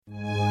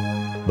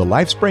The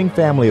LifeSpring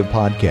family of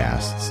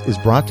podcasts is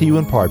brought to you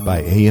in part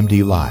by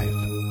AMD Live.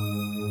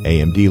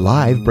 AMD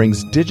Live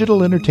brings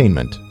digital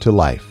entertainment to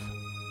life.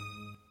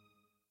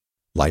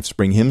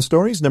 LifeSpring Hymn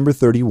Stories number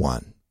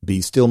 31, Be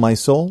Still My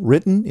Soul,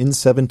 written in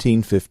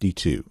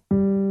 1752.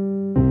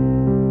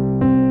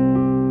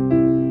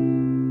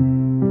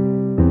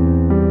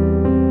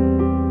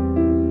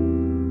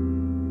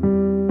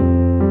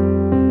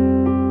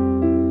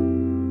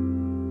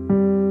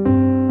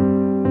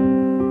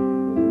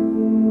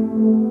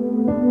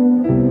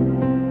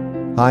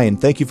 Hi,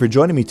 and thank you for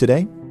joining me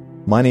today.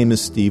 My name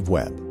is Steve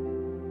Webb.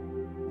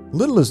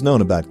 Little is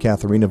known about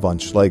Katharina von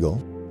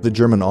Schlegel, the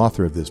German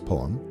author of this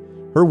poem.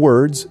 Her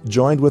words,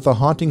 joined with the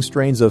haunting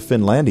strains of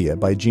Finlandia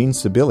by Jean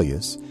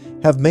Sibelius,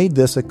 have made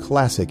this a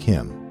classic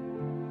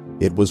hymn.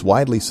 It was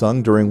widely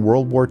sung during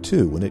World War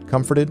II when it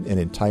comforted an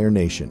entire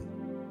nation.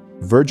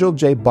 Virgil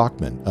J.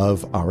 Bachman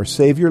of Our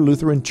Savior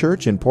Lutheran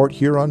Church in Port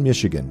Huron,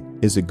 Michigan,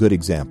 is a good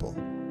example.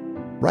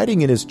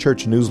 Writing in his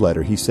church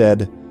newsletter, he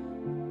said,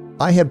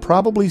 "I had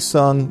probably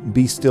sung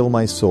Be Still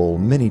My Soul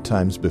many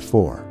times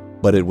before,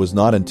 but it was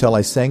not until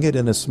I sang it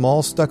in a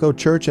small stucco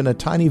church in a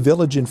tiny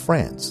village in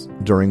France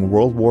during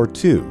World War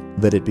II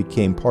that it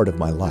became part of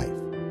my life.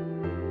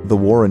 The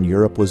war in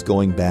Europe was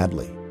going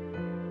badly.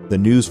 The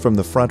news from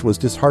the front was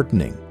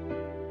disheartening.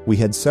 We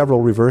had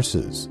several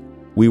reverses.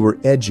 We were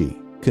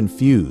edgy,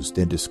 confused,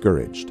 and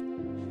discouraged.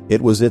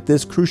 It was at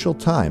this crucial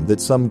time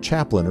that some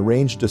chaplain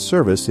arranged a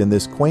service in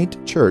this quaint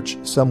church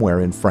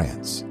somewhere in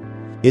France.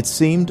 It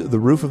seemed the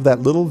roof of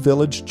that little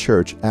village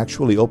church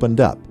actually opened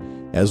up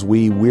as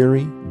we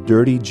weary,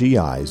 dirty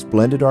GIs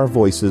blended our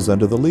voices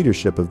under the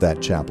leadership of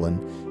that chaplain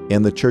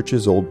and the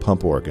church's old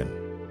pump organ.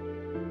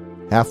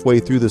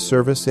 Halfway through the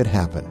service, it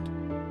happened.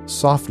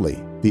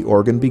 Softly, the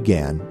organ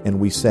began,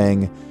 and we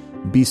sang,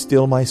 'Be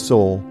still my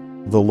soul,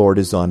 the Lord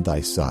is on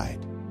thy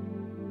side.'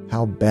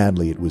 How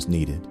badly it was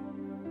needed.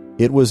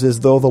 It was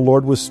as though the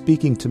Lord was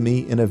speaking to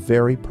me in a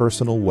very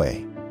personal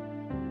way.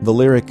 The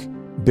lyric,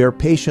 'Bear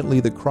patiently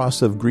the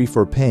cross of grief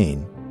or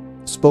pain,'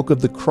 spoke of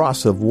the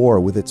cross of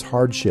war with its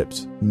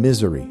hardships,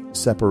 misery,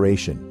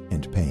 separation,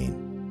 and pain.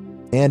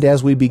 And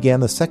as we began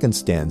the second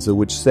stanza,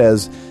 which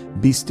says,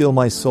 'Be still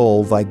my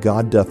soul, thy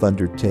God doth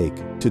undertake,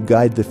 to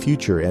guide the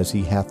future as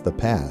he hath the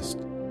past,'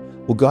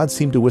 well, God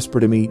seemed to whisper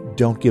to me,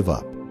 'Don't give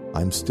up.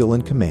 I'm still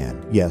in command.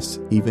 Yes,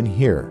 even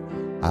here,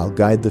 I'll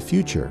guide the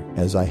future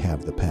as I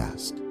have the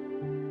past.'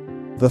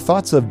 The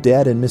thoughts of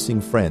dead and missing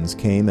friends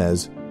came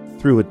as,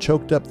 through a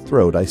choked-up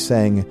throat, I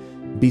sang,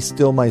 'Be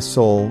still my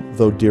soul,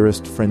 though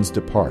dearest friends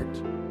depart.'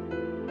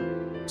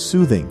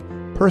 Soothing,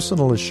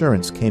 personal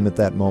assurance came at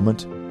that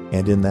moment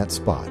and in that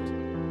spot.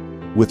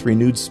 With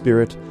renewed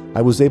spirit,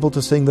 I was able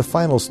to sing the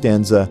final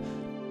stanza,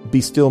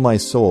 'Be still my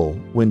soul,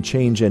 when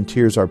change and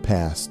tears are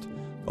past,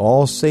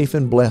 all safe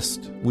and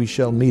blessed we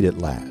shall meet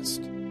at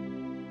last.'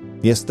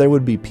 Yes, there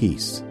would be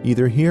peace,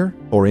 either here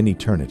or in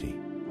eternity.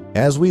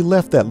 As we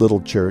left that little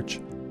church,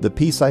 the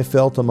peace I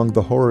felt among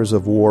the horrors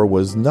of war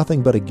was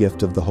nothing but a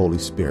gift of the Holy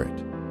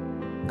Spirit.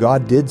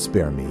 God did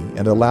spare me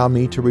and allow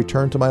me to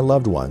return to my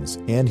loved ones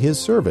and His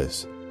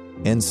service,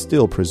 and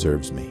still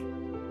preserves me."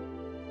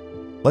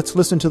 Let's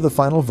listen to the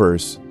final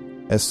verse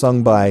as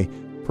sung by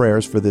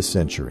Prayers for This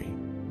Century.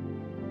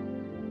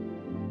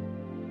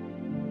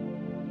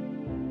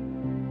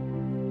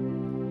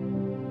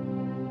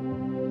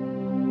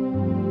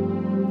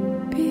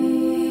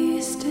 Be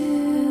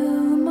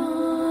still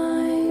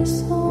my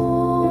soul.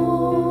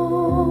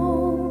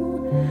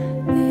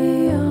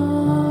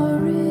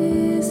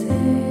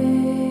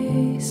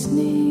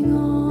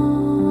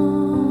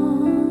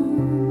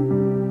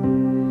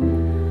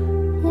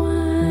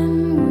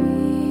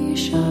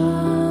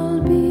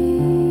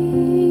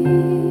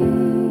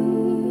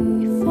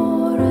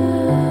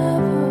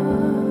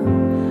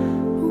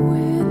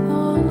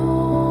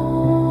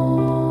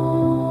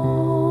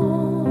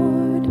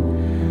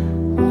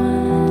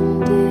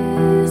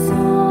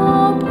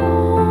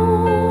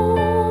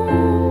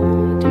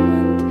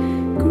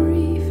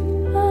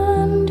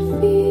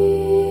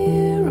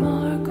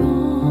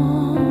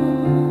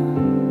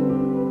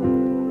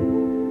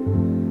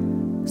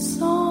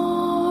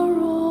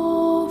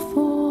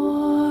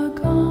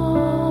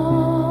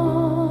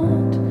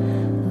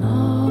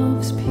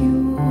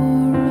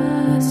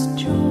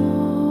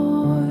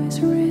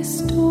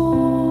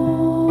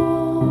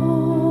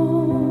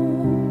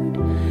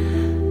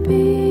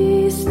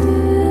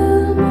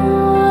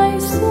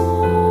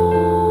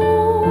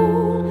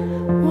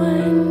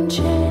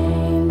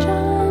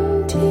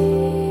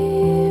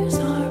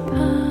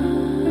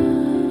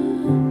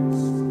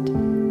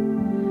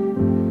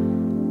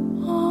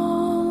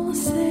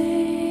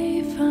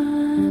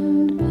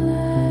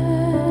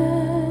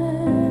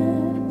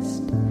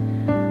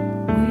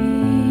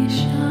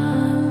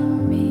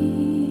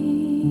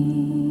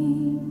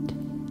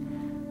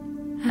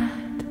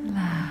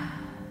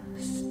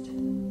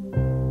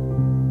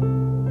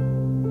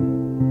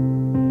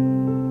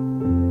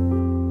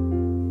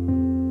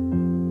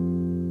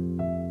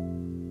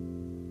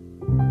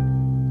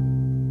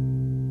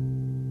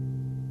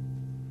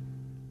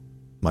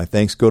 My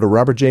thanks go to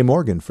Robert J.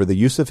 Morgan for the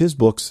use of his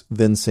books,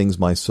 Then Sings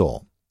My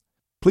Soul.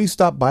 Please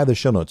stop by the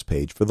show notes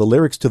page for the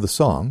lyrics to the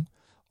song,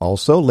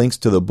 also links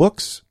to the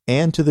books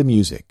and to the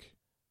music.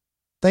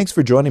 Thanks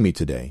for joining me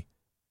today.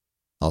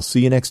 I'll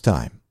see you next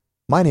time.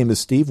 My name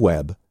is Steve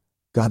Webb.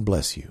 God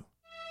bless you.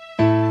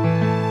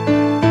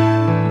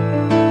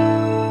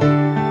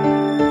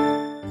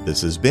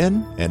 This has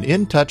been an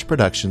In Touch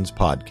Productions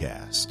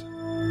podcast.